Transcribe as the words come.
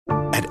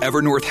At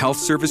Evernorth Health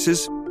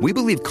Services, we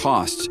believe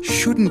costs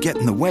shouldn't get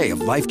in the way of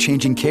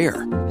life-changing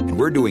care, and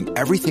we're doing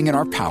everything in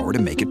our power to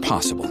make it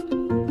possible.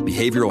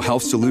 Behavioral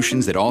health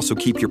solutions that also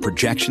keep your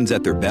projections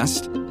at their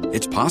best?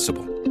 It's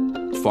possible.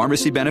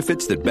 Pharmacy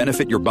benefits that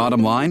benefit your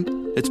bottom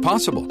line? It's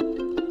possible.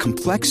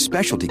 Complex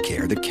specialty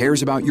care that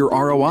cares about your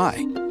ROI?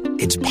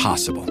 It's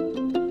possible.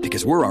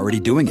 Because we're already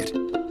doing it.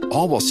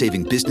 All while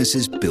saving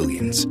businesses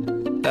billions.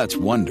 That's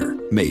Wonder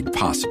made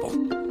possible.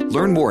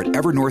 Learn more at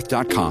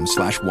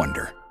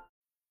evernorth.com/wonder.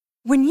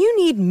 When you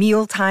need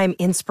mealtime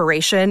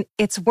inspiration,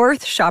 it's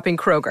worth shopping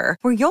Kroger,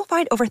 where you'll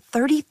find over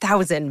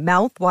 30,000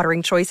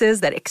 mouth-watering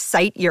choices that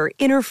excite your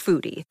inner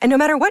foodie. And no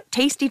matter what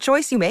tasty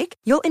choice you make,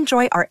 you'll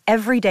enjoy our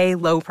everyday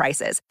low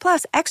prices,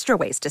 plus extra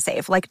ways to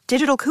save, like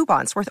digital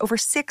coupons worth over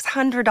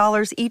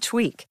 $600 each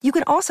week. You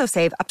can also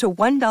save up to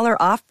 $1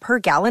 off per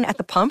gallon at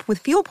the pump with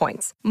fuel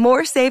points.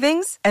 More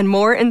savings and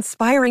more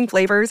inspiring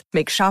flavors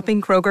make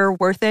shopping Kroger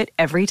worth it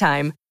every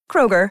time.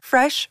 Kroger,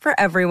 fresh for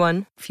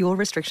everyone. Fuel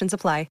restrictions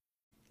apply.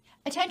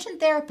 Attention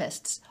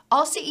therapists,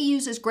 All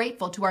CEUs is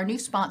grateful to our new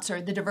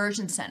sponsor, the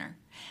Diversion Center.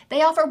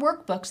 They offer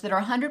workbooks that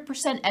are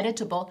 100%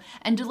 editable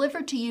and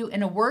delivered to you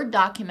in a Word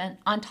document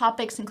on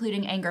topics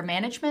including anger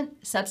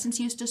management, substance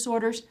use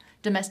disorders,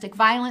 domestic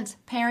violence,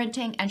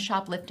 parenting, and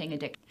shoplifting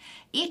addiction.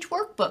 Each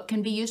workbook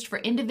can be used for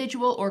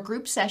individual or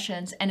group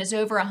sessions and is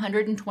over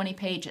 120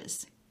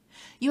 pages.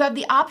 You have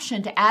the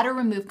option to add or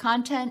remove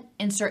content,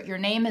 insert your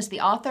name as the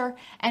author,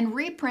 and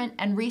reprint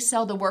and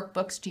resell the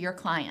workbooks to your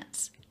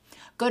clients.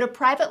 Go to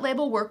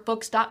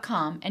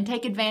privatelabelworkbooks.com and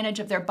take advantage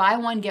of their buy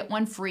one, get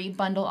one free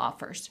bundle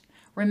offers.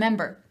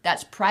 Remember,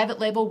 that's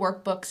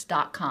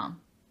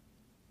privatelabelworkbooks.com.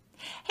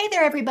 Hey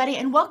there, everybody,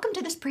 and welcome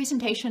to this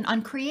presentation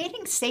on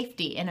creating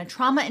safety in a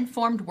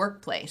trauma-informed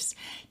workplace.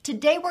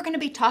 Today, we're going to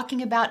be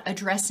talking about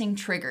addressing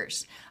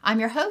triggers.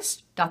 I'm your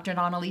host, Dr.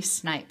 Dawn-Elise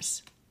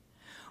Snipes.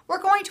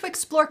 We're going to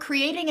explore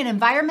creating an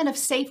environment of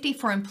safety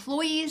for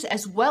employees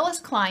as well as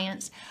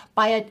clients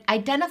by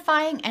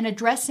identifying and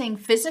addressing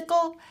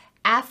physical,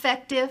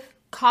 affective,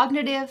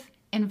 cognitive,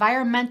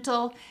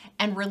 environmental,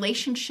 and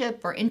relationship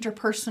or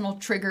interpersonal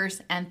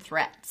triggers and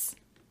threats.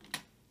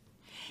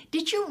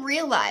 Did you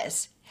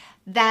realize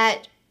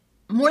that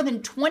more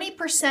than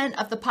 20%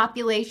 of the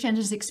population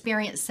has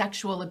experienced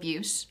sexual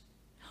abuse?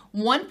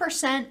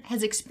 1%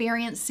 has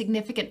experienced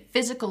significant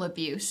physical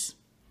abuse.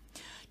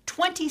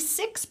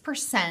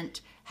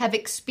 26% have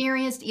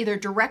experienced either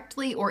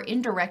directly or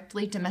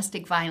indirectly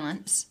domestic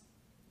violence.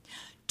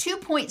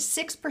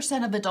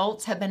 2.6% of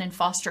adults have been in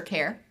foster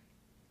care.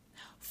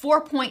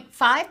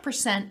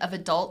 4.5% of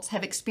adults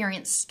have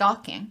experienced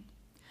stalking.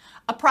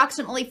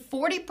 Approximately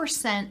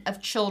 40% of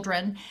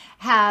children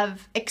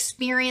have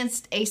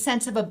experienced a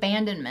sense of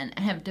abandonment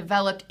and have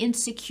developed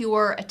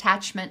insecure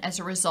attachment as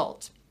a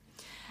result.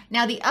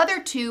 Now, the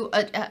other two,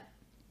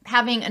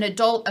 having an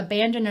adult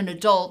abandon an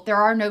adult,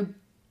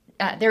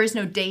 there is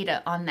no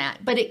data on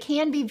that, but it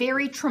can be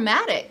very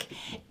traumatic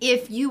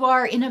if you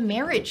are in a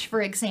marriage,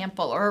 for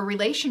example, or a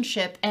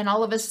relationship, and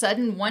all of a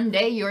sudden one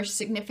day your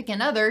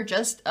significant other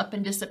just up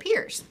and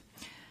disappears.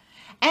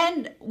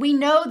 And we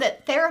know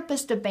that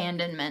therapist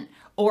abandonment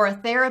or a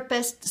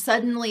therapist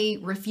suddenly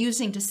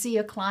refusing to see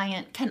a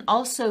client can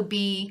also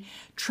be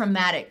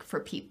traumatic for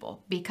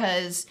people,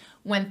 because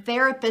when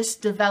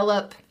therapists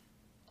develop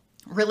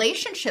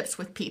relationships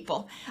with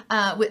people,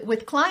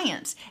 with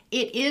clients,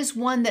 it is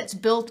one that's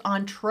built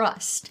on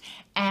trust.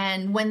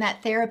 And when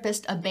that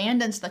therapist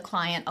abandons the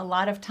client, a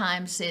lot of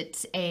times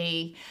it's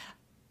a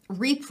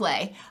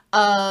replay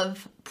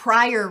of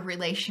prior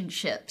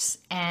relationships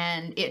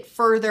and it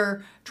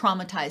further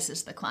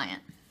traumatizes the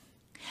client.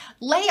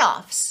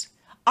 Layoffs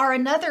are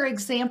another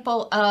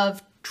example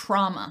of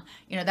trauma.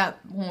 You know, that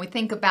when we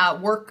think about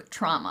work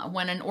trauma,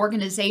 when an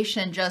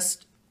organization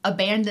just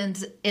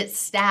abandons its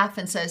staff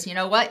and says, you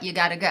know what, you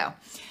got to go.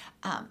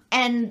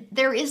 And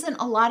there isn't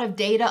a lot of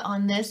data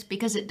on this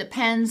because it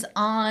depends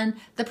on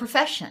the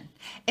profession.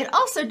 It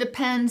also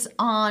depends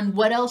on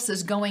what else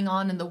is going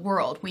on in the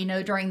world. We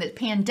know during the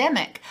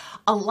pandemic,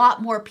 a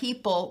lot more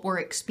people were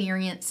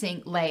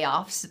experiencing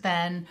layoffs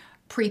than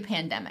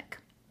pre-pandemic.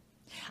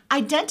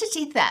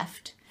 Identity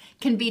theft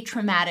can be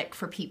traumatic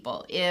for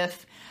people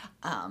if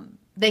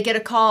they get a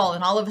call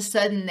and all of a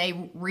sudden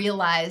they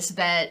realize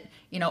that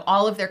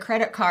all of their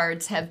credit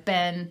cards have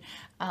been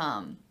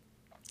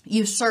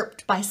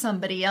usurped by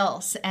somebody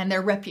else, and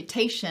their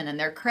reputation and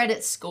their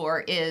credit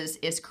score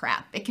is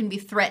crap. It can be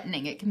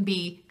threatening. It can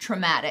be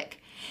traumatic.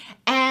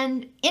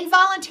 And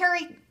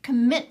involuntary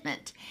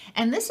commitment.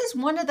 And this is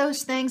one of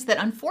those things that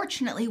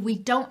unfortunately we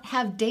don't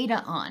have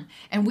data on,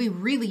 and we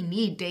really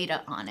need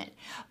data on it.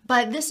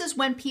 But this is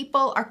when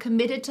people are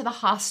committed to the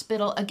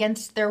hospital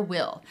against their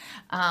will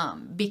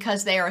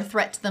because they are a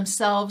threat to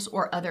themselves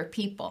or other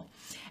people.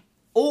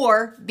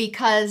 Or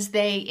because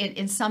they,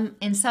 in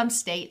some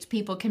states,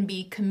 people can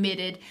be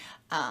committed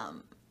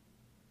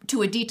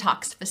to a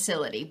detox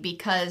facility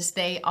because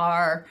they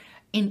are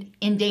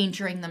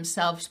endangering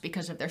themselves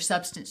because of their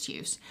substance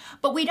use.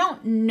 But we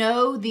don't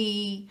know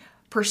the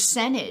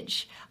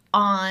percentage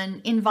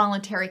on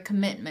involuntary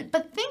commitment.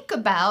 But think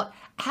about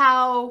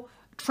how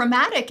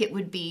traumatic it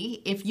would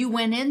be if you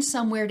went in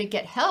somewhere to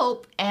get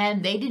help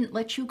and they didn't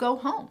let you go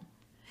home.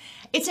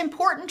 It's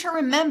important to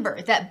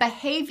remember that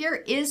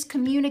behavior is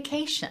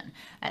communication.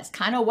 That's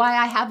kind of why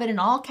I have it in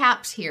all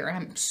caps here.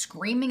 I'm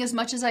screaming as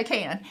much as I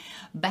can.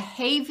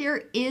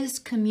 Behavior is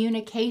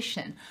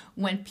communication.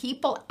 When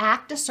people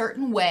act a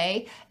certain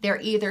way,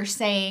 they're either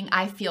saying,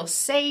 I feel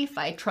safe,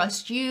 I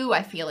trust you,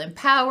 I feel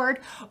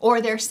empowered,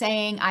 or they're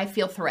saying, I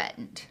feel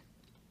threatened.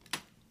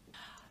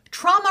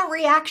 Trauma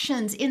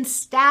reactions in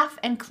staff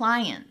and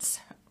clients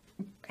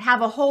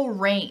have a whole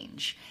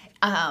range.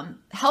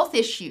 Health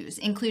issues,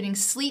 including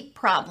sleep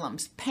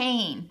problems,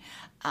 pain,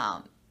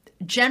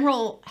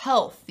 general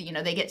health,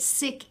 they get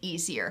sick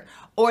easier,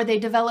 or they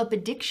develop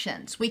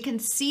addictions. We can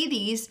see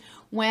these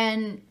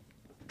when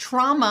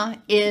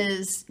trauma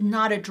is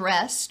not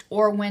addressed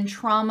or when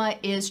trauma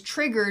is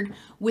triggered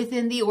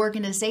within the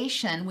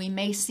organization. We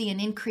may see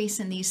an increase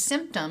in these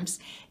symptoms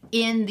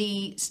in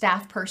the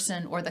staff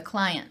person or the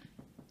client.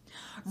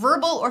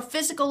 Verbal or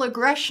physical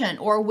aggression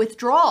or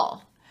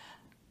withdrawal.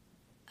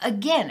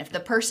 Again, if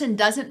the person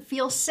doesn't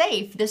feel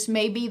safe, this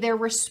may be their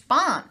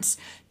response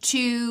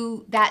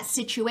to that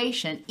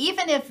situation.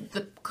 Even if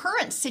the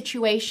current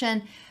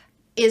situation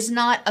is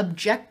not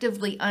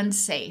objectively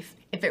unsafe,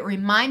 if it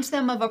reminds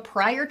them of a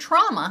prior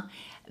trauma,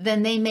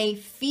 then they may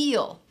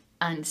feel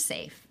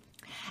unsafe.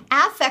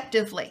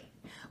 Affectively,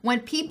 when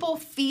people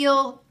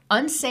feel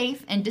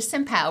unsafe and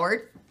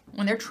disempowered,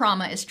 when their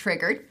trauma is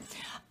triggered,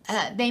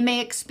 they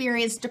may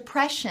experience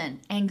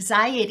depression,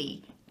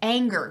 anxiety,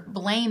 anger,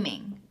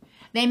 blaming.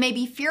 They may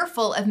be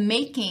fearful of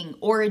making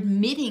or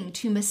admitting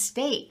to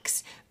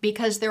mistakes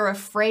because they're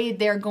afraid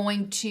they're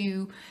going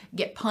to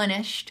get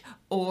punished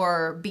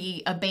or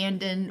be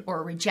abandoned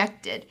or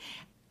rejected.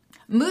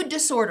 Mood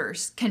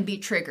disorders can be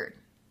triggered.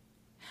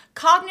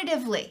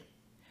 Cognitively,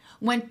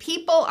 when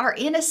people are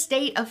in a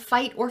state of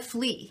fight or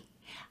flee,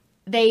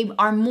 they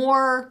are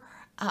more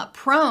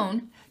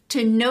prone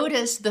to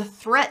notice the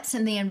threats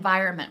in the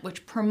environment,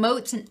 which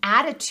promotes an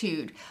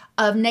attitude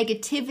of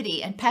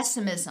negativity and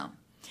pessimism.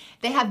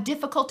 They have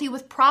difficulty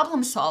with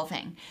problem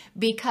solving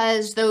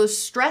because those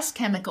stress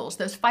chemicals,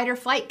 those fight or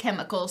flight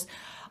chemicals,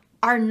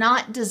 are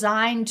not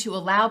designed to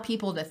allow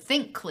people to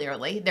think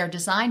clearly. They're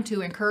designed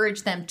to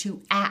encourage them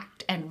to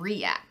act and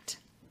react.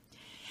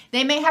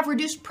 They may have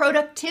reduced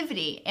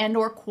productivity and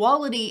or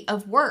quality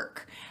of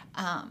work.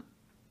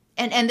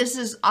 And this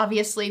is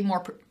obviously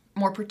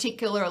more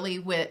particularly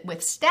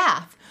with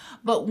staff.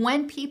 But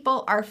when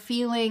people are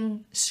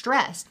feeling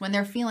stressed, when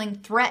they're feeling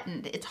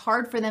threatened, it's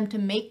hard for them to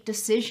make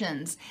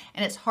decisions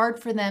and it's hard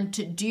for them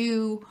to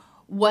do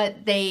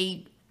what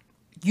they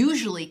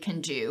usually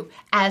can do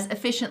as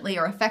efficiently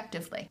or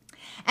effectively.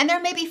 And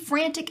there may be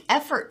frantic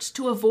efforts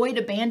to avoid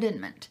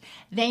abandonment.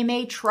 They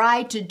may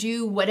try to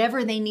do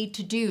whatever they need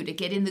to do to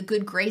get in the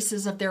good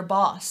graces of their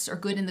boss or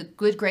in the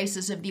good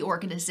graces of the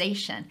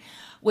organization,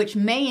 which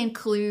may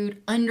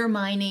include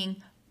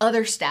undermining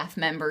other staff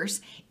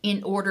members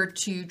in order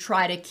to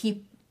try to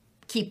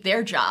keep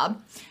their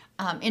job.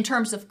 In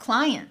terms of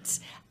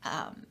clients,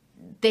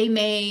 they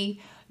may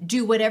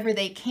do whatever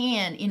they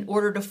can in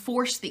order to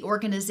force the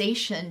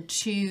organization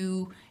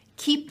to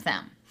keep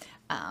them,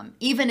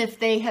 even if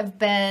they have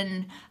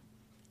been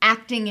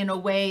acting in a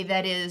way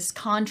that is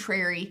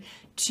contrary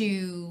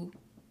to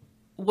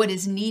what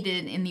is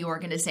needed in the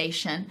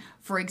organization.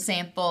 For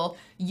example,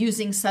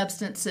 using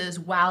substances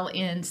while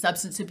in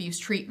substance abuse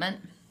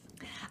treatment.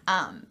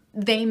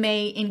 They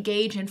may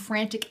engage in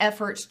frantic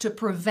efforts to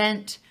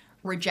prevent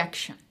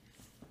rejection.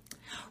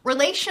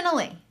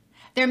 Relationally,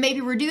 there may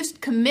be reduced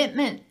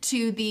commitment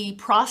to the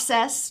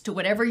process, to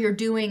whatever you're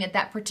doing at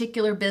that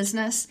particular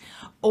business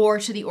or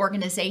to the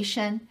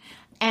organization,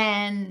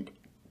 and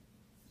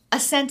a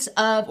sense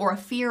of or a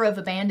fear of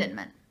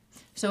abandonment.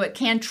 So it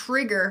can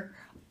trigger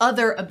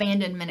other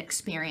abandonment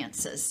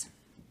experiences.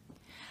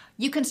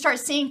 You can start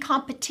seeing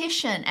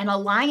competition and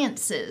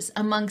alliances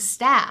among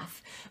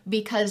staff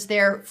because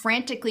they're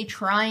frantically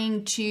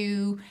trying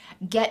to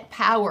get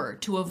power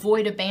to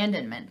avoid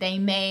abandonment. They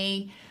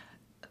may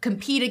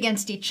compete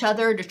against each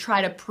other to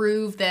try to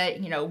prove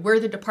that, we're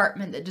the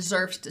department that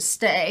deserves to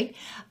stay,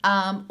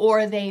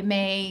 or they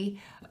may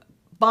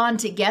bond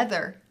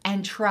together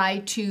and try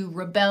to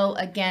rebel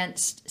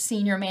against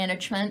senior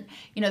management.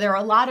 There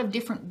are a lot of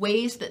different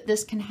ways that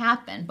this can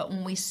happen, but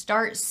when we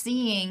start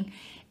seeing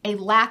a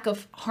lack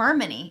of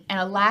harmony and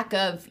a lack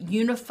of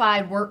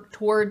unified work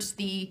towards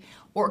the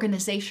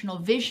organizational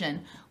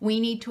vision,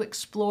 we need to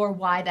explore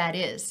why that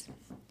is.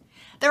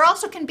 There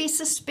also can be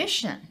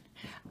suspicion,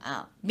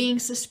 being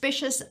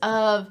suspicious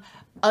of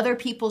other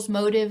people's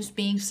motives,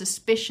 being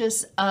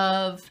suspicious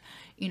of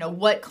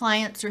what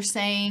clients are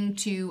saying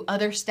to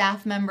other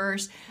staff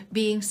members,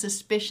 being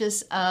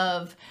suspicious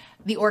of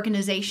the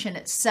organization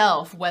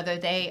itself, whether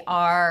they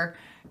are,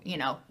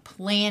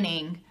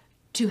 planning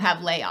to have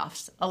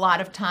layoffs. A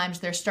lot of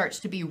times there starts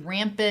to be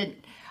rampant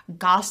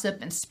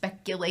gossip and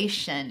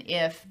speculation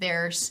if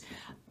there's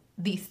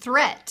the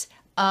threat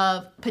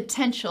of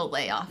potential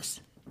layoffs.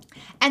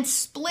 And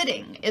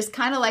splitting is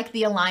kind of like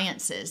the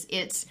alliances.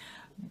 It's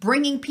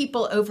bringing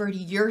people over to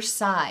your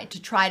side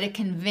to try to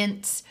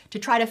convince, to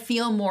try to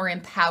feel more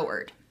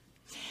empowered.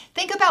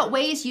 Think about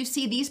ways you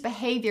see these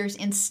behaviors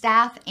in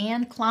staff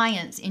and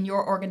clients in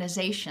your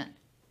organization.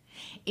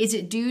 Is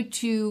it due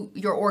to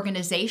your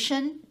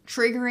organization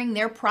triggering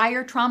their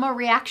prior trauma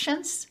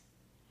reactions?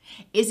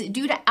 Is it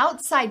due to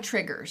outside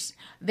triggers?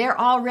 They're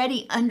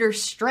already under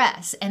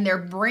stress and they're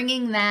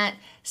bringing that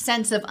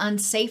sense of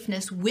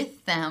unsafeness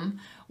with them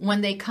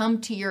when they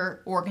come to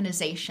your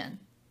organization.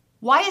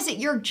 Why is it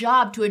your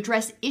job to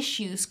address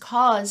issues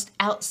caused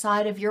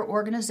outside of your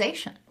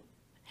organization?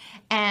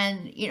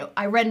 And,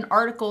 I read an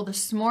article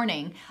this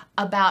morning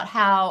about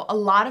how a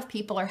lot of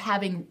people are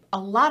having a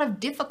lot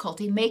of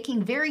difficulty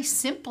making very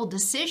simple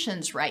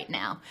decisions right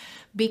now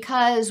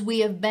because we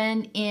have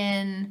been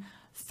in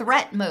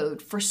threat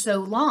mode for so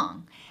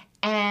long.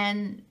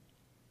 And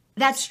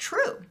that's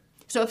true.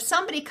 So if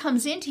somebody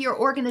comes into your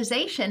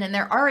organization and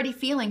they're already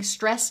feeling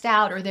stressed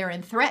out or they're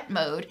in threat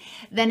mode,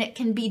 then it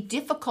can be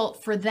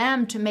difficult for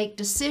them to make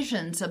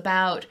decisions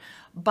about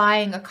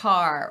buying a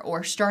car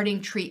or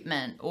starting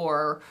treatment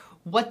or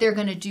what they're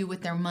going to do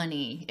with their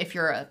money if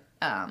you're a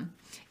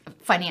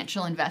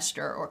financial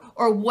investor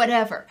or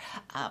whatever.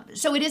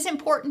 So it is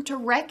important to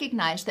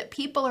recognize that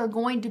people are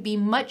going to be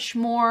much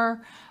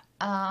more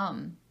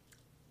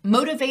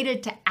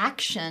motivated to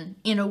action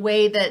in a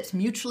way that's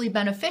mutually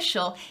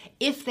beneficial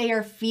if they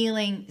are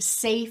feeling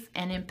safe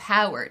and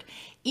empowered.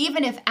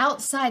 Even if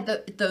outside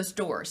those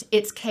doors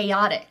it's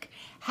chaotic,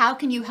 how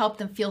can you help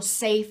them feel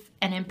safe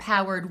and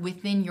empowered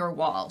within your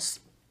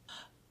walls?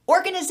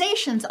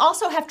 Organizations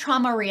also have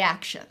trauma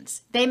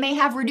reactions. They may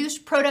have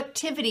reduced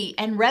productivity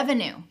and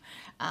revenue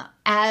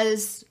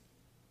as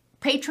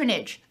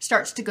patronage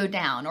starts to go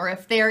down, or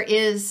if there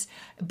is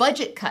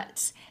budget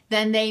cuts,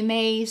 then they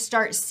may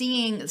start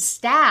seeing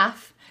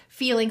staff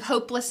feeling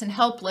hopeless and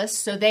helpless,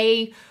 so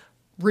they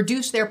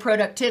reduce their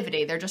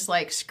productivity. They're just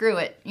like, screw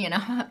it,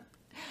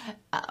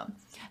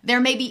 There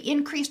may be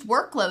increased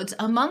workloads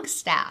among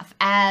staff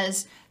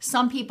as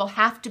some people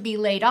have to be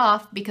laid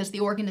off because the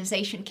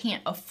organization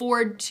can't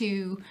afford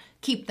to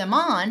keep them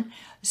on,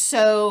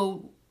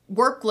 so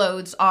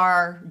workloads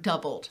are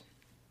doubled.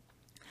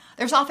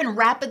 There's often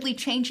rapidly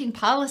changing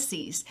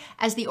policies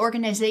as the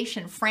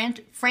organization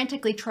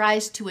frantically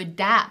tries to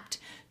adapt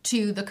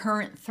to the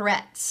current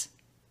threats.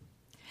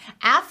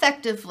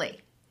 Affectively,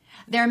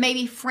 there may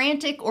be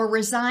frantic or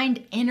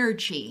resigned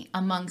energy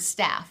among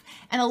staff.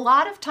 And a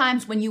lot of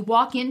times when you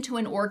walk into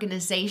an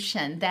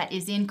organization that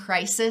is in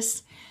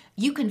crisis,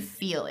 you can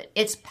feel it.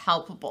 It's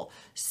palpable.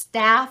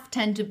 Staff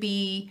tend to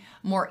be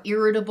more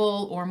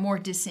irritable or more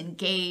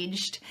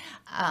disengaged.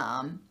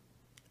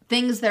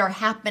 Things that are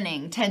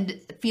happening tend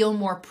to feel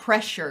more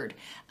pressured.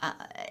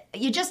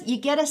 You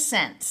get a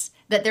sense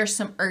that there's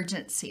some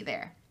urgency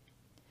there.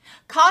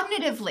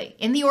 Cognitively,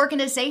 in the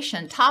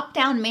organization,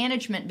 top-down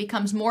management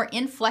becomes more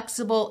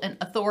inflexible and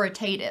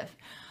authoritative.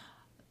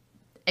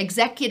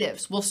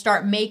 Executives will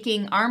start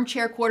making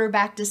armchair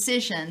quarterback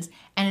decisions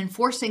and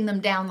enforcing them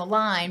down the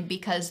line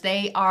because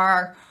they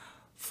are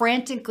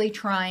frantically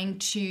trying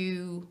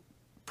to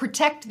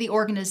protect the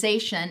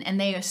organization and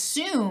they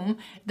assume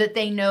that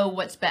they know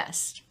what's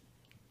best.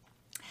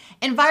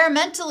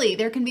 Environmentally,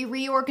 there can be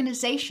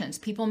reorganizations.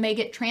 People may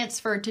get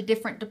transferred to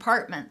different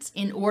departments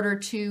in order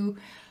to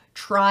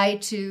try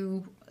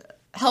to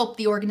help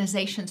the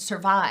organization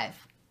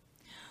survive.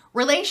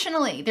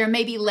 Relationally, there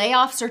may be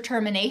layoffs or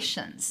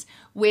terminations,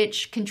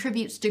 which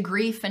contributes to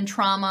grief and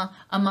trauma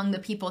among the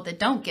people that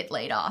don't get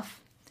laid off.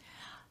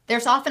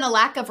 There's often a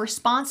lack of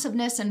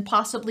responsiveness and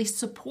possibly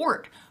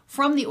support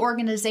from the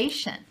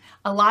organization.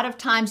 A lot of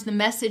times the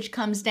message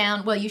comes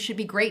down, well, you should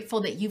be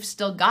grateful that you've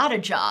still got a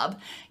job.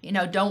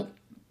 Don't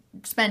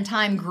spend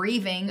time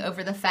grieving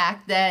over the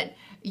fact that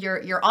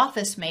your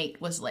office mate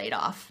was laid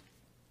off.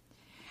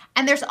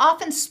 And there's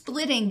often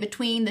splitting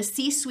between the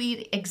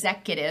C-suite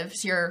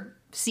executives, your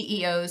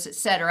CEOs,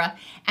 etc.,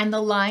 and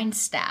the line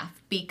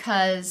staff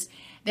because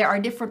there are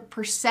different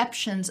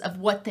perceptions of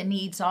what the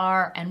needs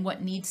are and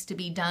what needs to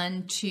be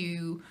done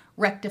to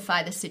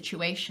rectify the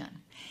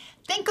situation.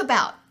 Think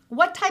about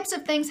what types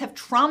of things have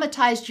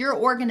traumatized your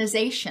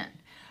organization,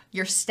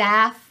 your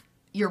staff,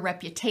 your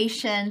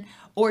reputation,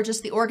 or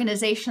just the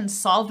organization's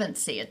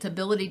solvency, its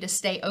ability to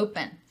stay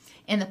open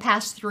in the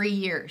past 3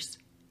 years.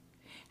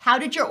 How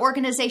did your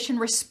organization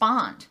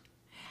respond?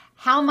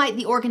 How might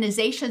the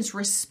organization's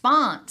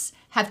response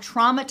have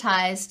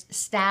traumatized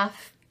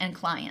staff and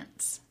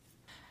clients?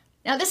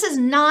 Now, this is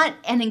not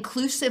an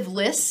inclusive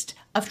list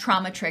of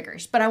trauma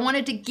triggers, but I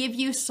wanted to give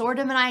you sort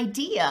of an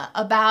idea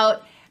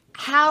about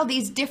how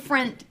these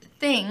different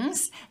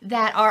things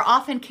that are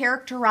often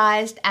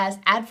characterized as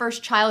adverse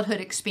childhood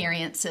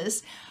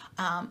experiences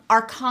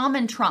are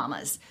common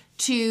traumas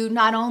to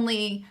not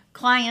only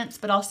clients,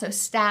 but also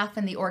staff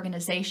and the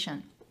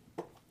organization.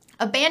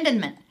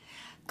 Abandonment.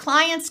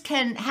 Clients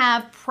can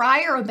have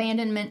prior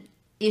abandonment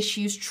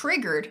issues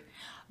triggered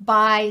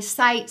by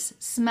sights,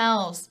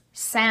 smells,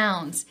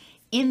 sounds,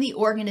 in the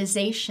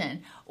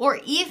organization, or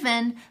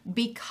even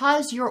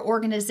because your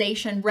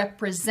organization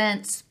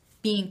represents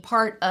being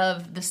part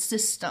of the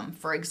system,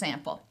 for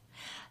example.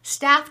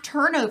 Staff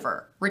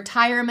turnover,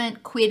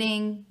 retirement,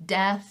 quitting,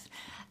 death,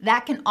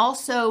 that can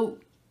also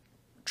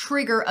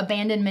trigger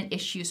abandonment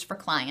issues for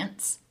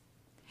clients.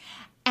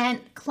 And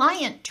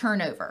client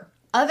turnover,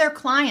 other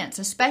clients,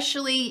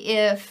 especially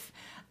if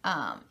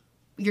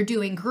you're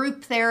doing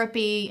group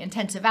therapy,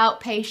 intensive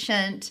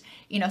outpatient,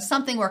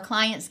 something where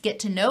clients get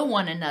to know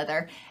one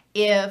another.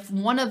 If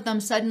one of them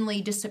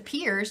suddenly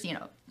disappears,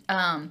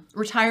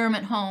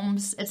 retirement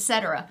homes,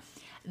 etc.,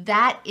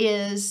 that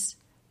is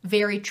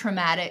very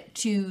traumatic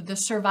to the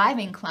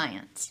surviving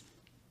clients.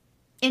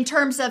 In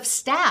terms of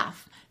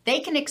staff, they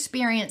can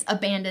experience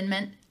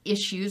abandonment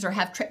issues or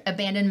have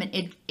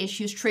abandonment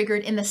issues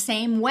triggered in the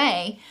same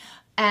way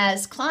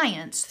as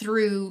clients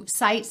through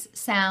sights,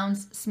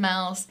 sounds,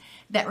 smells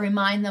that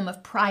remind them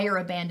of prior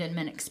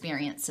abandonment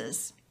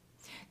experiences.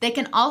 They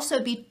can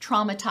also be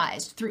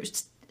traumatized through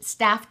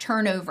staff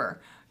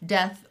turnover,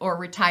 death, or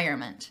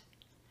retirement,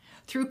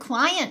 through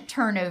client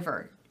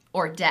turnover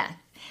or death.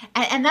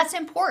 And that's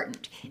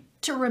important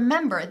to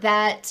remember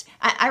that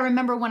I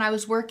remember when I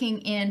was working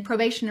in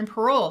probation and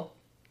parole,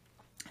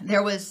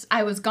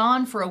 I was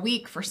gone for a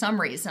week for some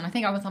reason. I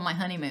think I was on my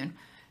honeymoon.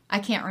 I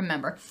can't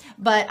remember.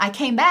 But I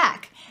came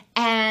back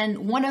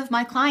and one of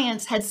my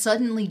clients had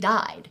suddenly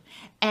died.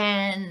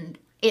 And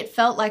it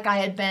felt like I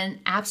had been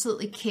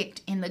absolutely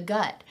kicked in the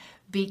gut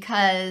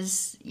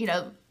because,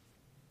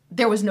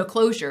 there was no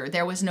closure,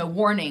 there was no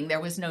warning, there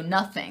was no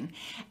nothing.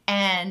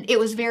 And it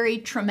was very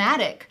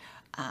traumatic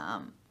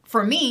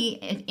for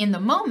me in the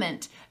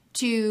moment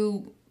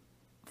to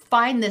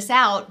find this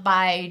out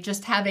by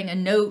just having a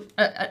note,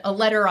 a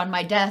letter on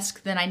my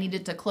desk that I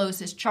needed to close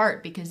his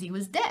chart because he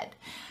was dead.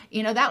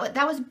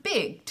 That was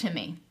big to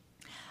me.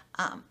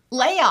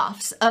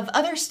 Layoffs of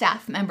other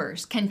staff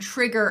members can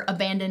trigger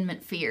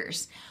abandonment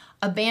fears.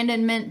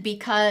 Abandonment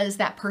because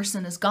that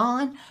person is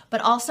gone,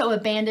 but also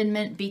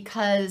abandonment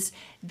because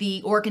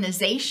the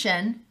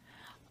organization,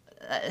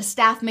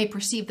 staff may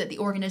perceive that the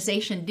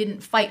organization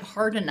didn't fight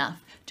hard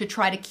enough to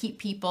try to keep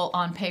people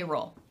on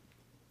payroll.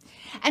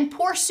 And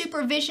poor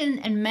supervision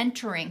and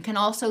mentoring can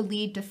also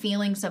lead to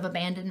feelings of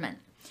abandonment.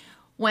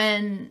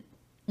 When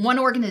one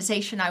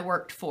organization I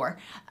worked for,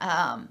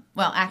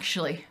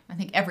 actually, I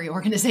think every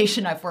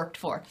organization I've worked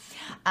for,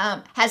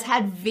 has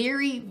had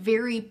very,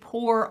 very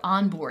poor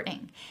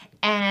onboarding.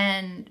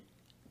 And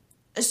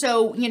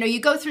so, you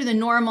go through the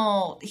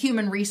normal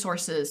human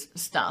resources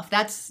stuff.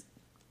 That's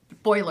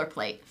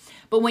boilerplate.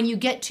 But when you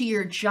get to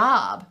your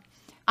job,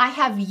 I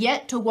have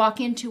yet to walk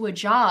into a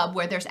job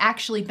where there's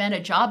actually been a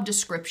job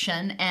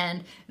description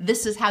and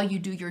this is how you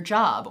do your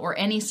job, or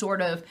any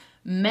sort of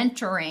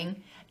mentoring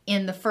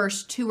in the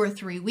first 2 or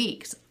 3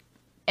 weeks.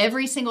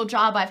 Every single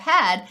job I've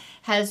had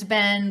has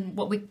been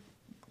what we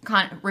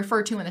kind of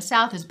refer to in the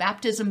South as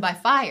baptism by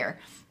fire.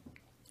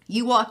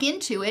 You walk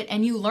into it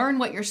and you learn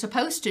what you're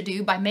supposed to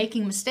do by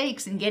making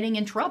mistakes and getting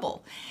in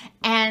trouble.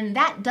 And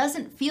that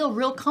doesn't feel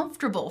real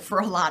comfortable for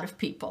a lot of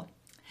people.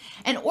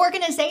 An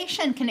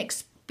organization can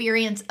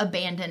experience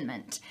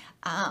abandonment,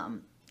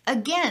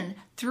 again,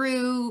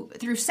 through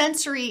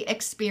sensory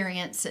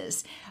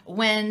experiences,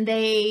 when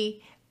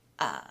they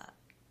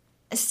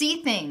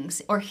see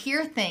things or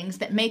hear things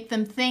that make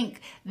them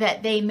think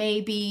that they may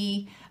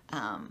be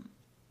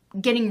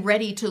getting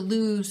ready to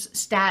lose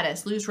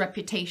status, lose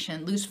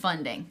reputation, lose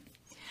funding.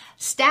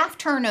 Staff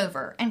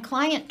turnover and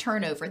client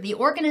turnover, the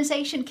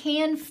organization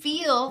can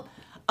feel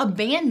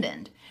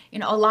abandoned.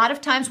 A lot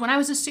of times when I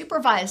was a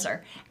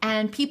supervisor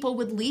and people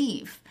would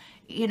leave,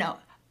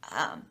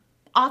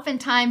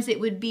 oftentimes it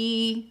would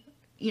be,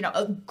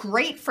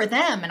 great for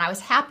them and I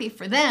was happy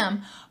for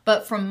them.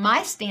 But from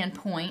my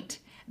standpoint,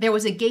 there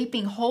was a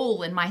gaping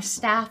hole in my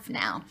staff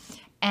now.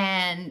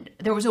 And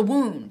there was a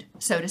wound,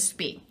 so to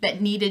speak,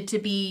 that needed to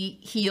be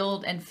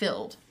healed and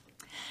filled.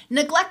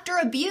 Neglect or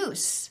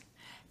abuse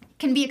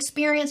can be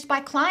experienced by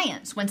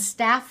clients when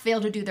staff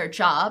fail to do their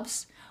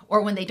jobs,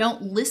 or when they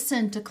don't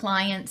listen to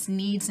clients'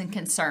 needs and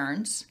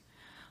concerns,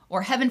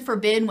 or heaven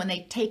forbid, when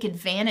they take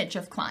advantage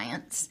of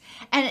clients.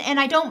 And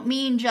I don't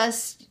mean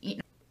just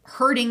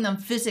hurting them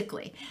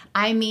physically.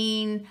 I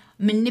mean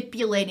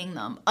manipulating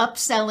them,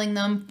 upselling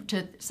them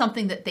to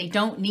something that they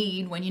don't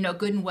need when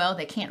good and well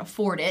they can't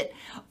afford it,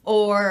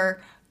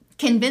 or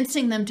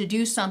convincing them to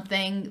do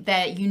something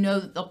that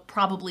they'll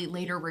probably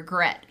later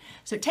regret.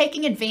 So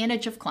taking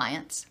advantage of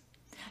clients.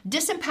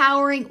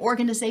 Disempowering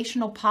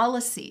organizational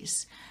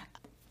policies.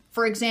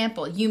 For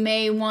example, you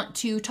may want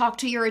to talk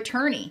to your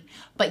attorney,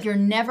 but you're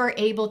never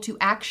able to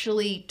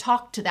actually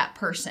talk to that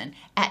person.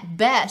 At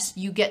best,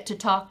 you get to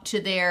talk to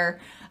their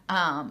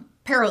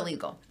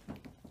paralegal.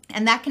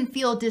 And that can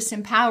feel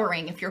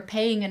disempowering if you're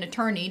paying an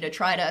attorney to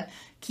try to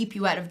keep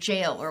you out of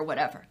jail or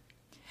whatever.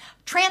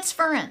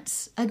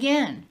 Transference,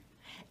 again.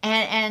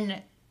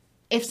 And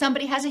if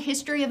somebody has a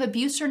history of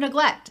abuse or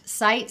neglect,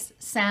 sights,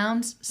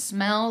 sounds,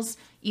 smells,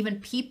 even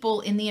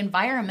people in the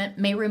environment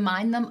may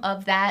remind them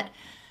of that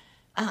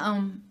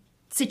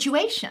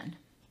situation.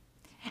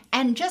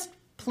 And just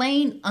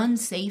plain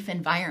unsafe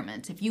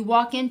environments. If you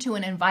walk into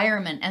an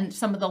environment and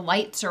some of the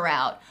lights are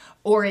out,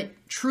 or it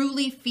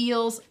truly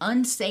feels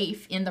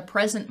unsafe in the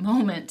present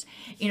moment,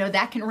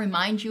 that can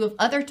remind you of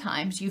other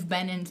times you've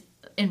been in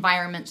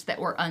environments that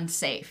were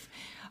unsafe.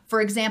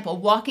 For example,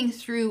 walking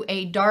through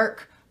a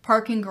dark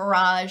parking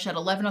garage at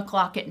 11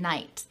 o'clock at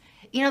night.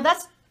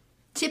 That's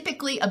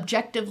typically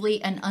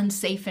objectively an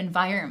unsafe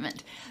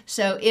environment.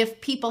 So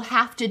if people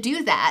have to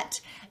do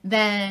that,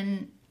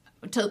 then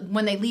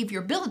when they leave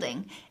your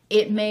building,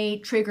 it may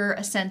trigger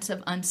a sense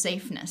of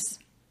unsafeness.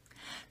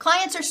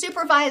 Clients or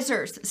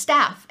supervisors,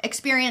 staff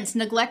experience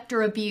neglect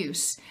or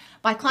abuse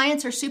by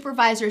clients or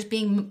supervisors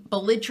being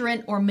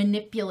belligerent or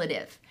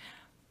manipulative.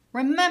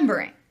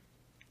 Remembering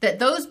that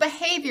those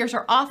behaviors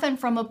are often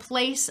from a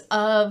place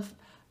of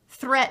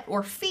threat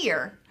or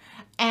fear,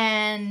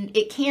 and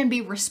it can be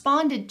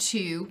responded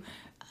to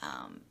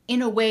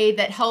in a way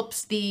that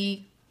helps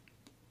the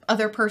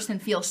other person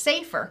feel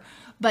safer.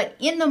 But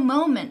in the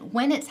moment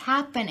when it's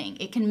happening,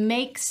 it can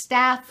make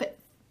staff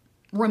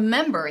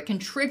remember, it can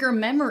trigger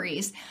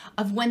memories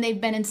of when they've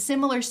been in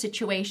similar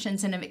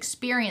situations and have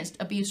experienced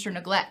abuse or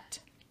neglect.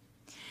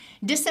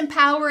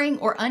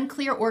 Disempowering or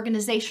unclear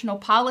organizational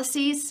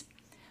policies,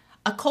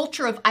 a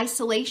culture of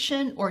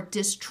isolation or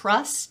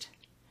distrust,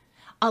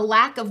 a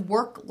lack of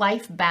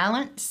work-life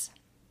balance,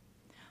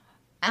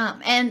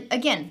 and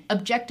again,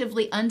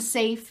 objectively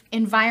unsafe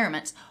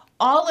environments.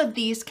 All of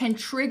these can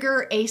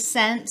trigger a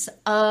sense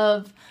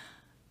of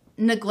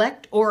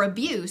neglect or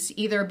abuse,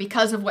 either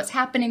because of what's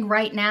happening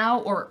right now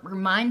or it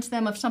reminds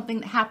them of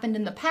something that happened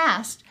in the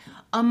past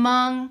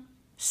among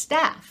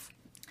staff.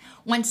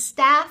 When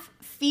staff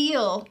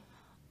feel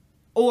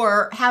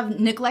or have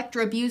neglect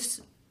or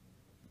abuse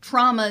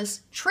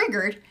traumas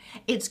triggered,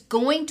 it's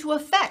going to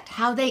affect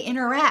how they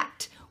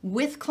interact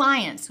with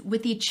clients,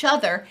 with each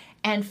other,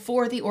 and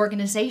for the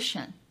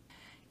organization.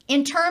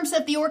 In terms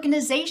of the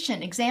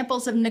organization,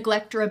 examples of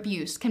neglect or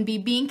abuse can be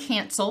being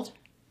canceled,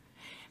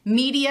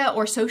 media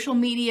or social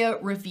media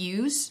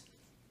reviews,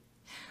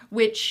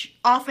 which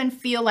often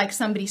feel like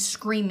somebody's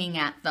screaming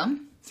at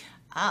them,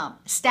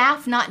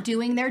 staff not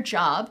doing their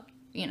job,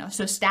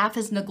 so staff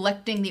is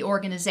neglecting the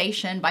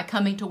organization by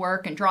coming to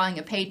work and drawing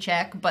a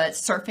paycheck, but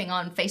surfing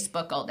on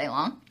Facebook all day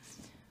long.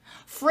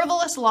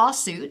 Frivolous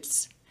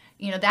lawsuits,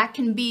 that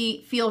can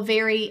feel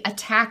very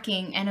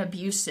attacking and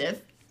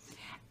abusive.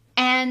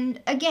 And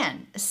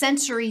again,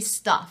 sensory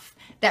stuff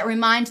that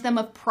reminds them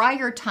of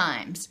prior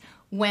times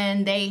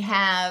when they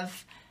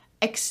have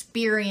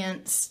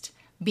experienced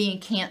being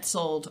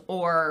canceled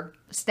or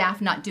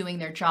staff not doing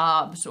their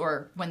jobs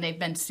or when they've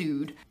been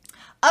sued.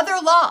 Other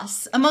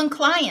loss among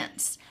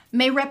clients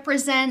may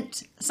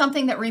represent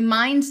something that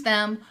reminds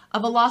them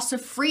of a loss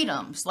of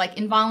freedoms like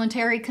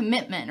involuntary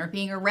commitment or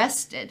being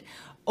arrested,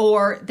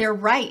 or their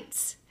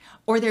rights,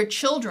 or their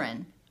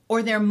children,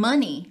 or their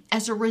money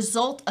as a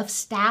result of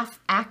staff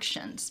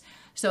actions.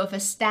 So if a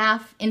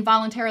staff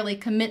involuntarily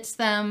commits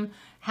them,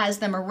 has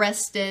them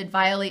arrested,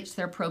 violates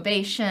their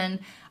probation,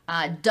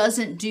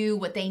 doesn't do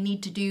what they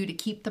need to do to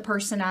keep the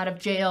person out of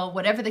jail,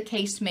 whatever the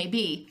case may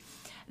be,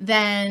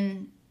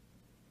 then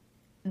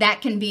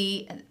that can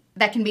be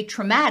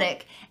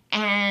traumatic.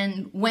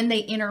 And when they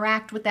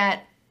interact with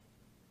that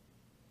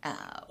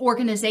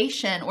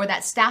organization or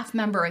that staff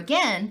member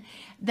again,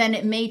 then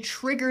it may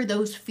trigger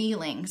those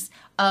feelings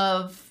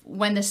of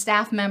when the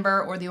staff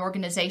member or the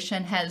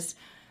organization has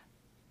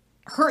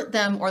hurt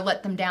them or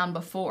let them down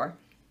before.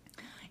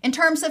 In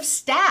terms of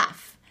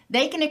staff,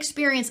 they can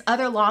experience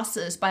other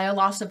losses by a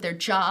loss of their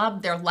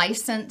job, their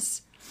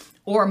license,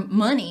 or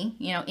money,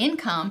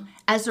 income,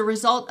 as a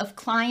result of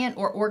client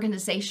or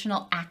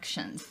organizational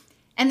actions.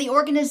 And the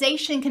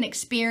organization can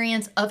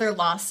experience other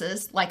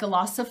losses, like a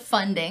loss of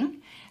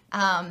funding.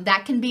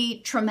 That can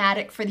be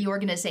traumatic for the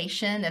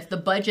organization if the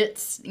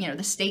budgets,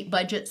 the state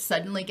budget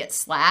suddenly gets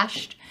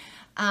slashed.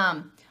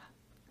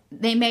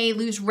 They may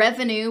lose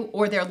revenue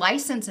or their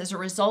license as a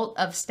result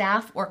of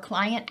staff or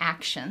client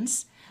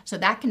actions. So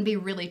that can be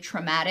really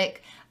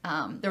traumatic.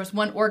 There was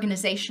one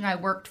organization I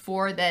worked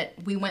for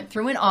that we went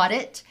through an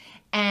audit,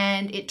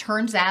 and it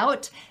turns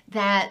out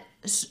that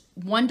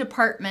one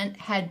department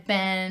had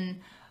been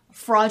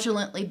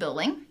fraudulently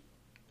billing,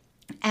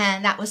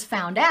 and that was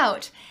found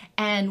out,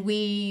 and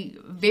we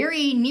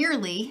very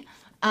nearly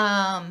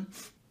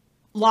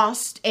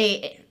lost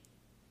a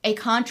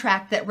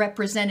contract that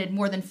represented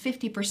more than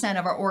 50%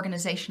 of our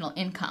organizational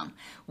income,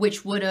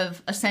 which would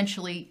have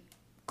essentially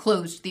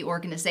closed the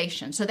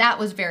organization. So that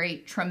was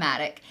very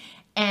traumatic.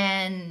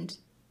 And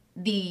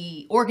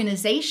the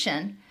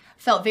organization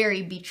felt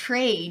very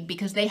betrayed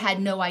because they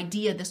had no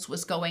idea this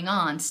was going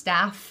on.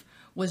 Staff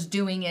was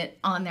doing it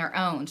on their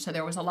own. So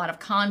there was a lot of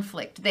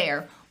conflict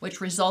there,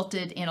 which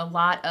resulted in a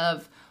lot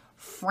of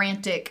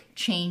frantic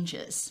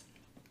changes.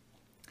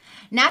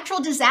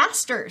 Natural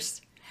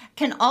disasters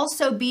can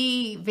also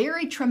be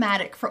very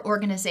traumatic for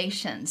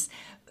organizations.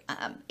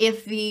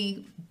 If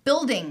the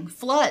building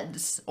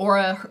floods or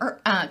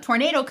a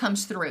tornado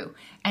comes through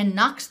and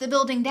knocks the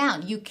building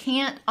down, you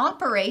can't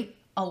operate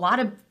a lot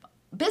of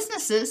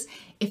businesses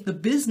if the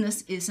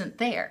business isn't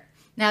there.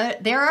 Now,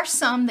 there are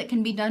some that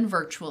can be done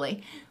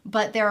virtually,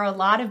 but there are a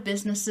lot of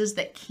businesses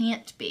that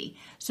can't be.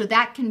 So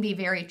that can be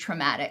very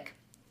traumatic.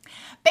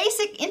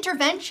 Basic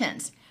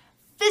interventions,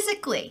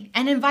 physically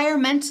and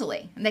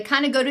environmentally, and they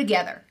kind of go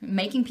together,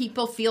 making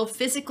people feel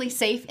physically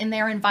safe in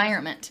their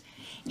environment.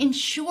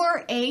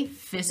 Ensure a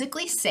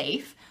physically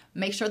safe,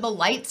 make sure the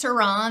lights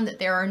are on, that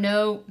there are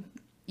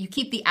you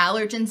keep the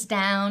allergens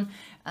down,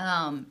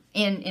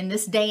 in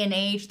this day and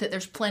age, that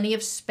there's plenty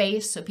of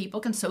space so people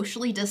can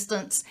socially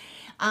distance,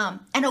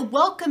 and a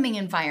welcoming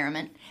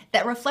environment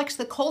that reflects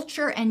the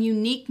culture and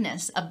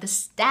uniqueness of the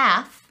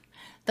staff,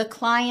 the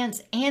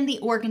clients, and the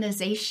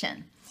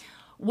organization.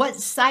 What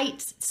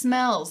sights,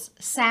 smells,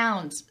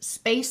 sounds,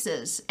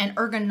 spaces, and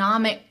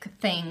ergonomic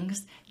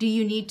things do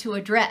you need to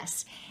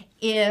address?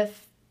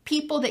 If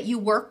people that you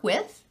work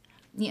with,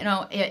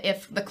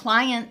 if the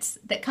clients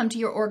that come to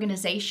your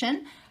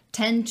organization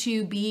tend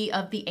to be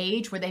of the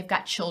age where they've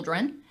got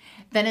children,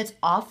 then it's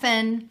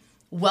often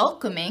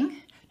welcoming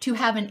to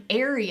have an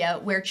area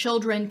where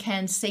children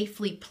can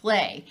safely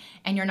play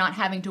and you're not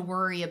having to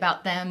worry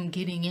about them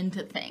getting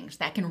into things.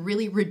 That can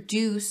really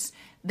reduce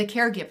the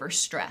caregiver's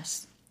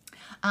stress.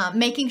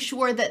 Making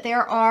sure that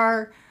there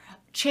are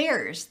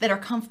chairs that are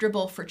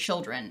comfortable for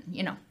children,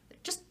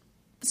 just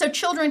so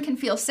children can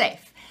feel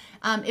safe.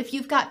 If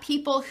you've got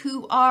people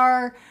who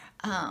are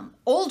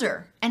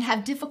older and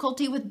have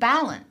difficulty with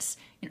balance,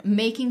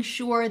 making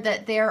sure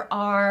that there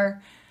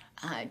are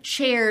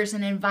chairs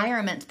and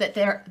environments that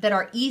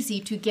are easy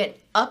to get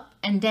up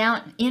and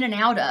down, in and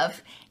out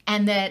of,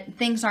 and that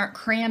things aren't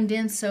crammed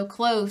in so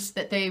close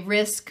that they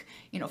risk,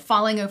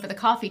 falling over the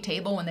coffee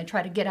table when they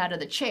try to get out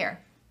of the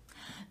chair.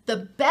 The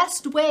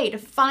best way to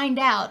find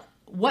out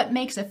what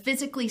makes a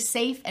physically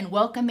safe and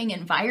welcoming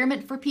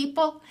environment for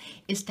people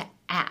is to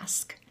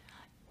ask.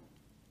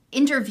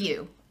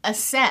 Interview,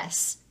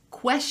 assess,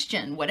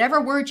 question, whatever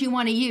word you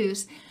want to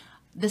use,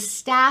 the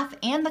staff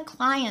and the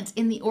clients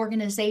in the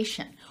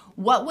organization.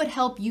 What would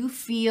help you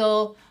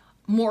feel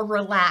more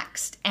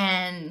relaxed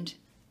and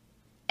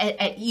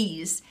at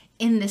ease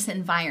in this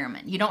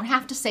environment? You don't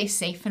have to say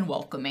safe and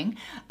welcoming,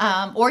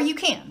 or you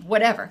can,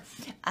 whatever.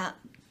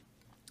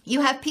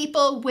 You have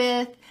people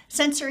with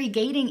sensory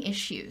gating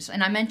issues,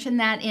 and I mentioned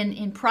that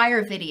in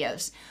prior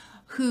videos,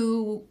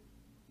 who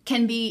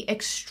can be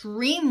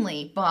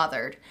extremely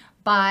bothered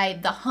by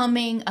the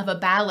humming of a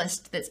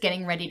ballast that's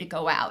getting ready to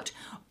go out,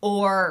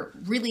 or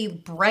really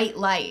bright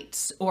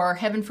lights, or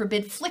heaven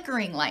forbid,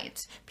 flickering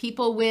lights.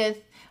 People with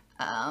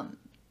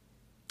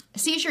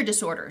seizure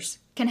disorders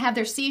can have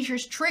their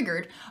seizures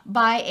triggered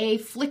by a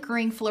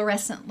flickering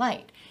fluorescent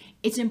light.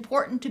 It's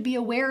important to be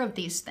aware of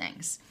these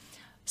things.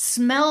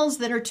 Smells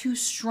that are too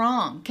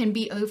strong can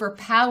be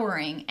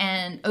overpowering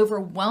and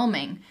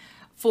overwhelming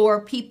for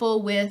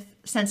people with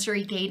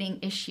sensory gating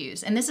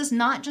issues. And this is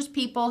not just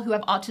people who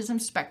have autism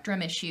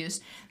spectrum issues.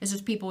 This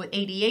is people with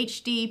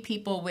ADHD,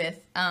 people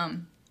with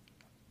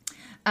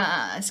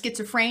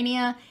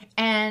schizophrenia,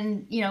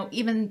 and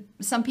even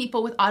some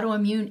people with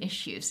autoimmune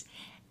issues.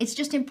 It's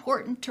just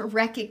important to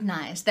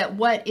recognize that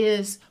what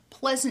is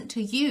pleasant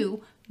to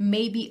you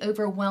may be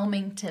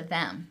overwhelming to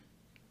them.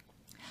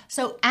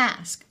 So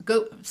ask,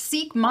 go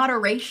seek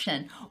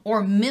moderation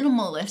or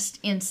minimalist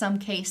in some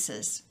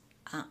cases.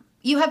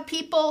 You have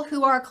people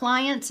who are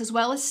clients as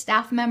well as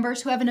staff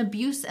members who have an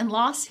abuse and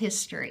loss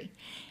history.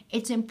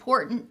 It's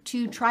important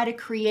to try to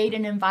create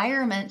an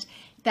environment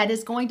that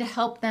is going to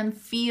help them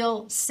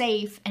feel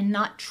safe and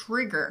not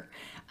trigger.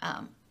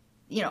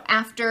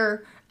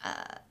 After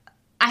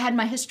I had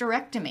my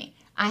hysterectomy,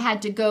 I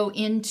had to go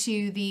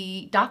into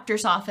the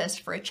doctor's office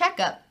for a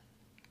checkup.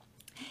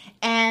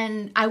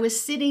 And I was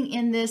sitting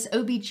in this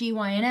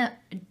OBGYN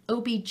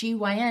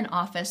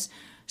office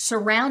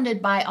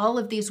surrounded by all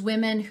of these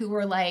women who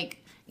were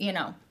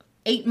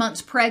 8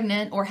 months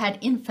pregnant or had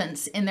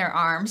infants in their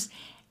arms.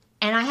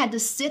 And I had to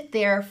sit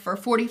there for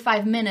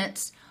 45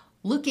 minutes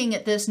looking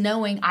at this,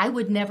 knowing I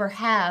would never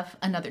have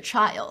another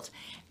child.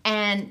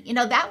 And,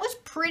 that was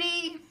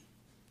pretty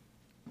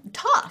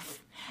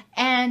tough.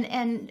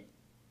 And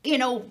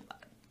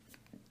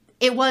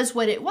it was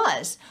what it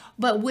was.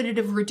 But would it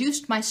have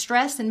reduced my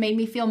stress and made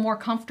me feel more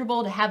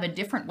comfortable to have a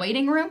different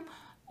waiting room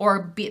or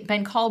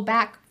been called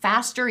back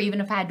faster, even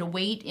if I had to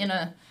wait in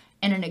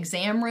an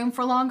exam room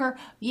for longer?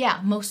 Yeah,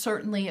 most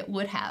certainly it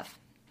would have.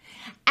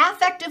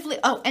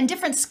 And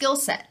different skill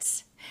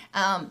sets.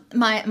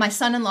 My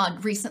son-in-law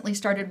recently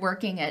started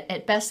working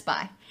at Best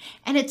Buy.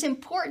 And it's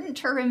important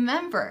to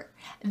remember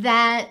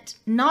that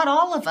not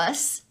all of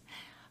us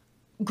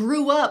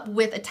grew up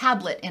with a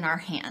tablet in our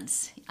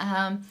hands.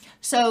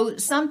 So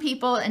some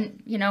people,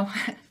 and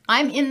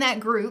I'm in that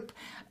group,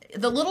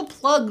 the little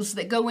plugs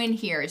that go in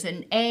here is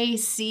an A,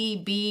 C,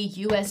 B,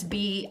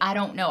 USB, I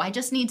don't know. I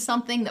just need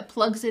something that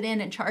plugs it in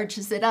and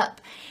charges it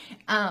up.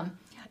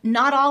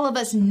 Not all of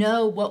us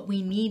know what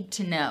we need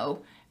to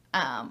know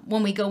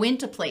when we go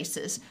into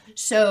places.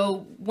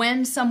 So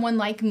when someone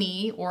like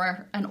me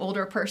or an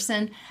older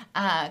person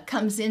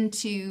comes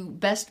into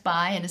Best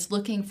Buy and is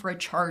looking for a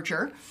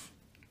charger,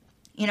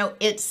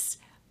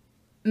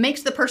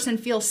 makes the person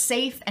feel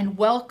safe and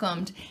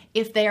welcomed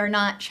if they are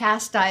not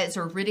chastised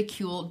or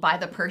ridiculed by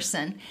the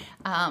person.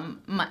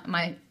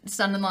 My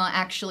son-in-law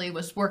actually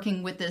was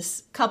working with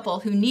this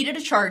couple who needed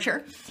a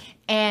charger,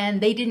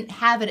 and they didn't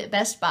have it at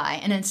Best Buy.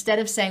 And instead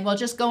of saying, well,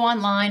 just go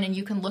online and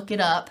you can look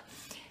it up,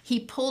 he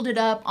pulled it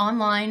up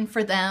online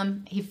for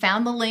them. He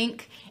found the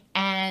link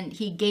and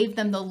he gave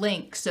them the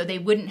link so they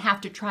wouldn't have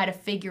to try to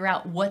figure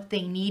out what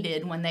they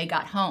needed when they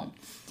got home.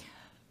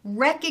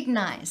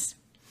 Recognize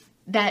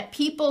that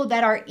people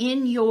that are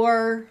in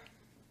your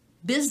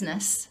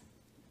business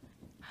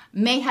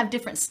may have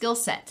different skill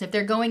sets. If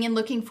they're going in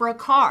looking for a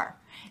car,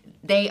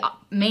 they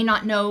may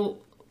not know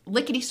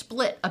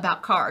lickety-split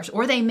about cars,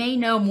 or they may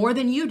know more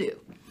than you do.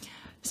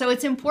 So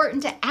it's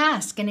important to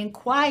ask and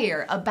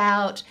inquire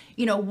about,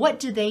 what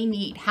do they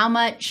need? How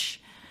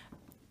much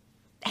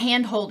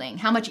hand-holding,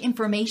 how much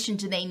information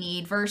do they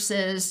need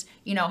versus,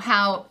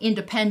 how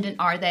independent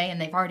are they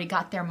and they've already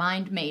got their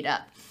mind made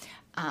up?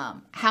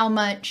 How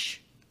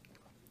much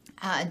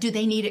do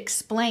they need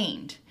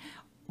explained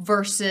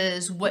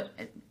versus what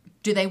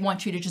do they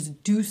want you to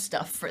just do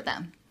stuff for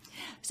them?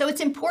 So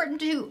it's important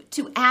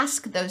to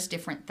ask those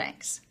different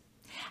things.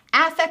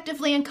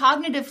 Affectively and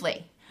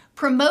cognitively,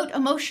 promote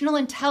emotional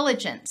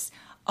intelligence,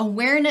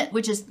 awareness,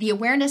 which is the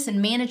awareness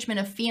and management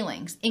of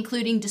feelings,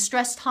 including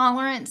distress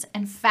tolerance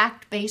and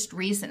fact-based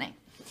reasoning.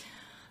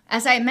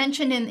 As I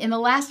mentioned in the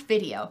last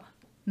video,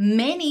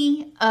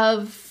 many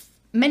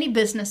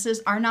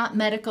businesses are not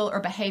medical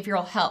or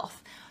behavioral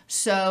health,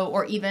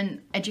 or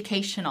even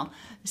educational.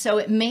 So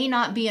it may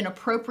not be an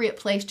appropriate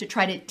place to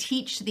try to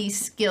teach these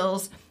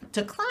skills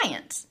to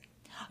clients.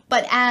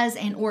 But as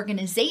an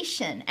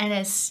organization and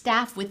as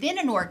staff within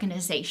an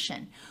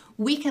organization,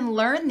 we can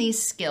learn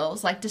these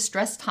skills like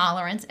distress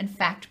tolerance and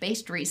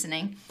fact-based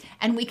reasoning,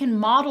 and we can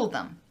model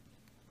them.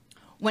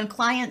 When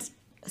clients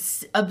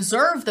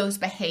observe those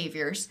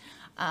behaviors,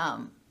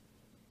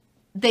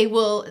 they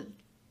will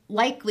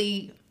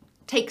likely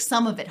take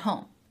some of it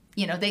home.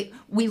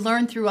 We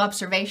learn through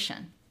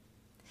observation.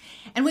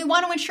 And we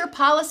want to ensure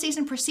policies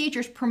and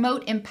procedures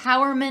promote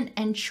empowerment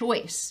and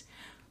choice,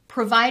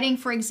 providing,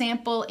 for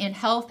example, in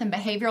health and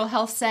behavioral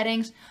health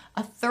settings,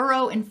 a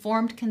thorough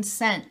informed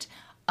consent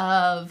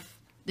of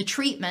the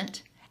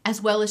treatment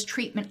as well as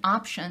treatment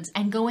options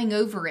and going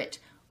over it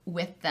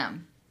with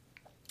them,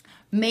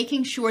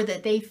 making sure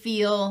that they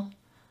feel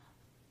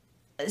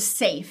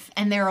safe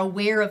and they're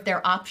aware of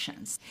their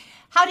options.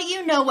 How do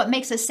you know what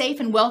makes a safe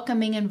and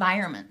welcoming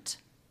environment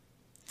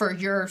for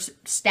your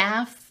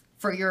staff,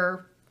 for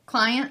your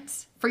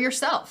clients, for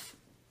yourself?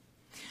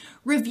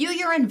 Review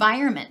your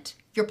environment,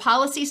 your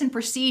policies and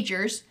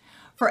procedures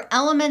for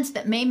elements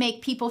that may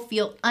make people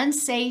feel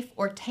unsafe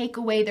or take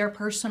away their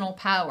personal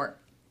power.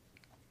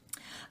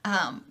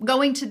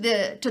 Going to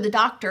the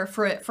doctor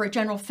for a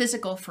general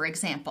physical, for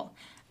example.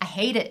 I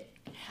hate it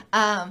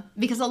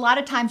because a lot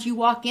of times you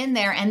walk in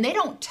there and they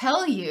don't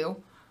tell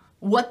you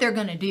what they're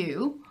going to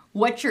do,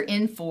 what you're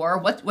in for,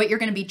 what you're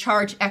going to be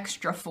charged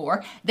extra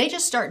for. They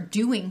just start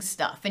doing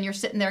stuff and you're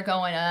sitting there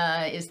going,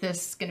 is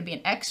this going to be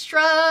an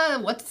extra?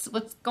 What's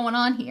going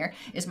on here?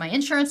 Is my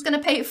insurance going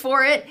to pay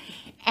for it?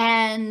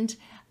 And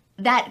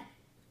that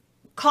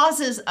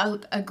causes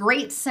a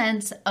great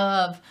sense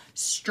of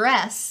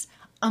stress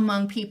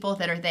among people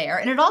that are there.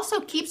 And it also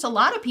keeps a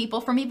lot of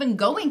people from even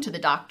going to the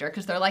doctor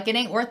because they're like, it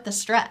ain't worth the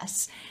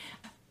stress.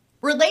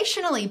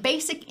 Relationally,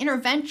 basic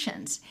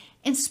interventions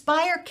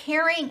inspire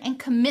caring and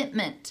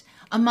commitment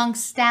among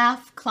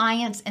staff,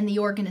 clients, and the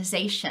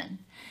organization.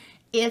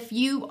 If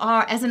you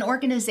are, as an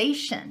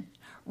organization,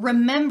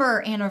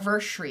 remember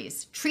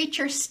anniversaries. Treat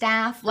your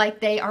staff like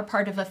they are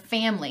part of a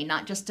family,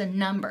 not just a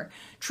number.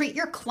 Treat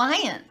your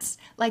clients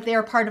like they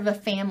are part of a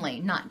family,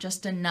 not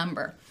just a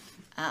number.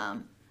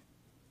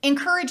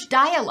 Encourage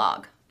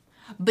dialogue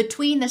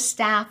between the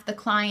staff, the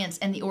clients,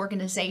 and the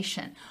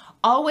organization.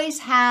 Always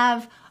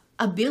have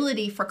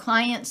ability for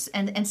clients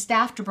and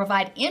staff to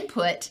provide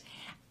input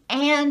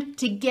and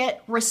to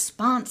get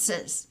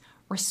responses.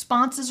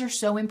 Responses are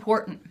so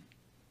important.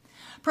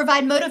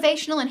 Provide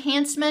motivational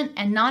enhancement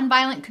and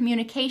nonviolent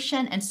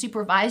communication and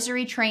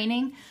supervisory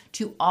training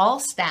to all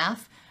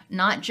staff,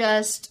 not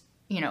just,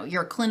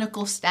 your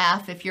clinical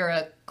staff if you're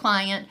a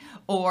client,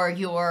 or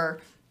your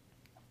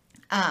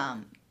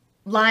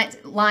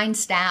line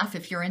staff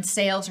if you're in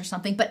sales or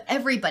something, but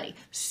everybody,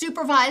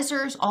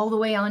 supervisors all the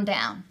way on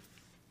down.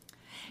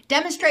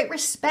 Demonstrate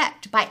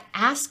respect by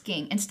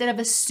asking instead of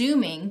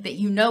assuming that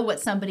you know what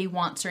somebody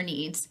wants or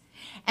needs,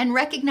 and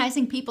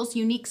recognizing people's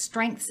unique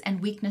strengths and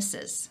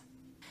weaknesses.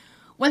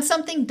 When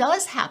something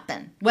does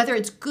happen, whether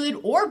it's good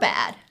or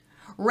bad,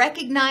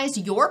 recognize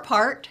your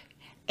part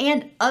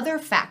and other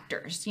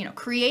factors.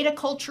 Create a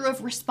culture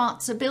of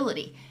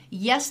responsibility.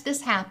 Yes,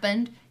 this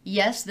happened.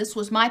 Yes, this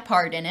was my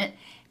part in it.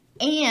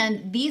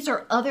 And these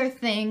are other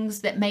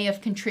things that may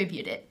have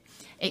contributed.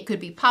 It could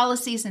be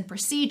policies and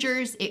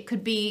procedures. It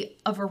could be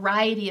a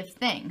variety of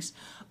things.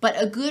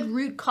 But a good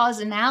root cause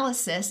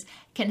analysis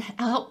can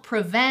help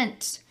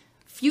prevent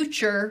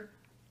future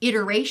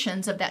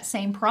iterations of that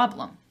same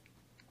problem.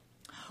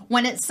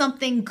 When it's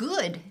something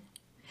good,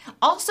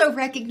 Also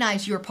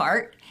recognize your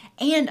part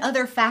and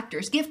other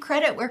factors. Give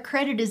credit where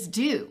credit is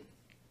due.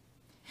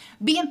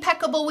 Be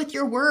impeccable with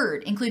your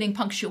word, including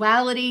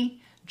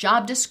punctuality,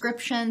 job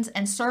descriptions,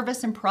 and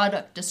service and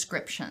product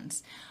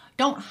descriptions.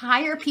 Don't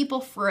hire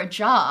people for a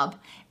job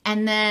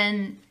and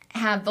then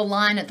have the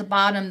line at the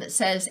bottom that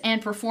says,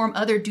 and perform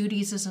other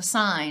duties as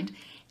assigned.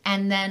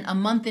 And then a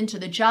month into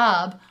the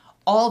job,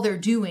 all they're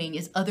doing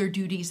is other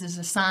duties as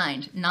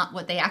assigned, not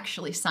what they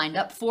actually signed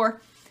up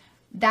for.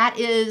 That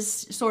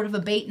is sort of a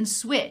bait and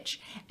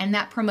switch, and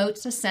that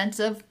promotes a sense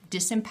of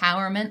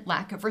disempowerment,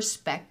 lack of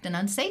respect, and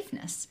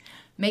unsafeness.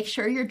 Make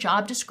sure your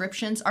job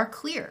descriptions are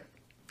clear,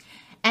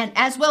 and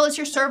as well as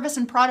your service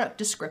and product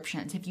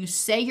descriptions. If you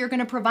say you're going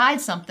to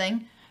provide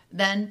something,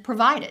 then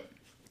provide it.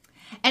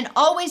 And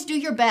always do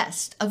your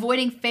best,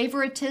 avoiding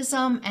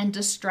favoritism and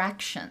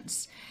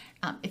distractions.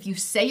 If you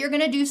say you're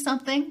going to do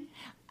something,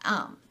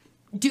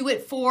 do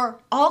it for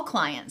all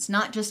clients,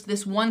 not just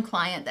this one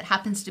client that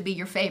happens to be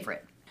your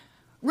favorite.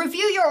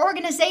 Review your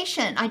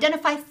organization.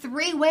 Identify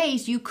 3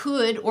 ways you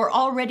could or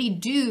already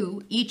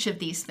do each of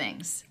these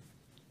things.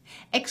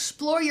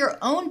 Explore your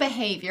own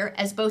behavior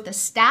as both a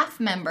staff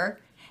member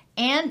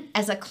and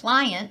as a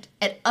client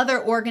at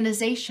other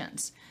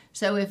organizations.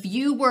 So if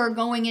you were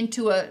going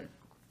into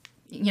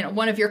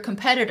one of your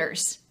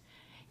competitors,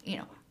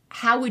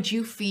 how would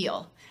you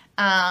feel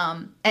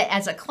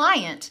as a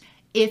client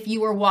if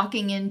you were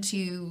walking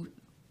into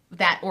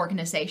that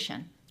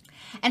organization?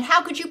 And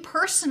how could you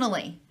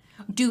personally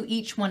do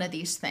each one of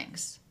these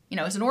things?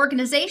 As an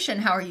organization,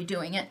 how are you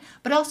doing it?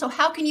 But also,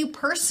 how can you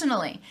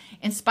personally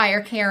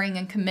inspire caring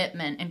and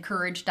commitment,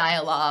 encourage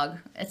dialogue,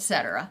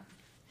 etc.?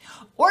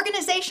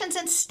 Organizations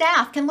and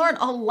staff can learn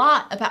a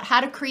lot about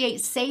how to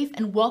create safe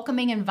and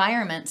welcoming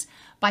environments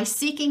by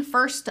seeking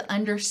first to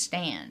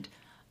understand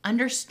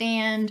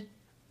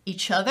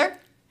each other,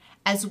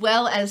 as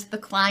well as the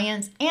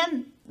clients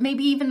and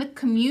maybe even the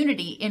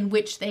community in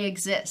which they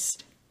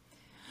exist.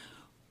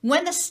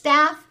 When the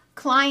staff,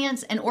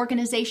 clients, and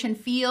organization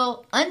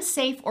feel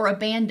unsafe or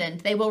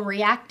abandoned, they will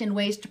react in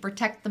ways to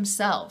protect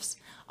themselves,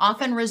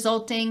 often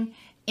resulting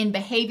in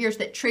behaviors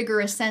that trigger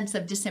a sense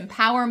of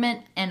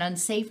disempowerment and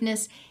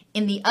unsafeness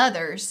in the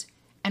others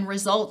and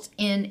results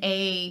in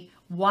a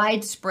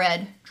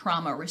widespread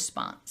trauma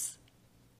response.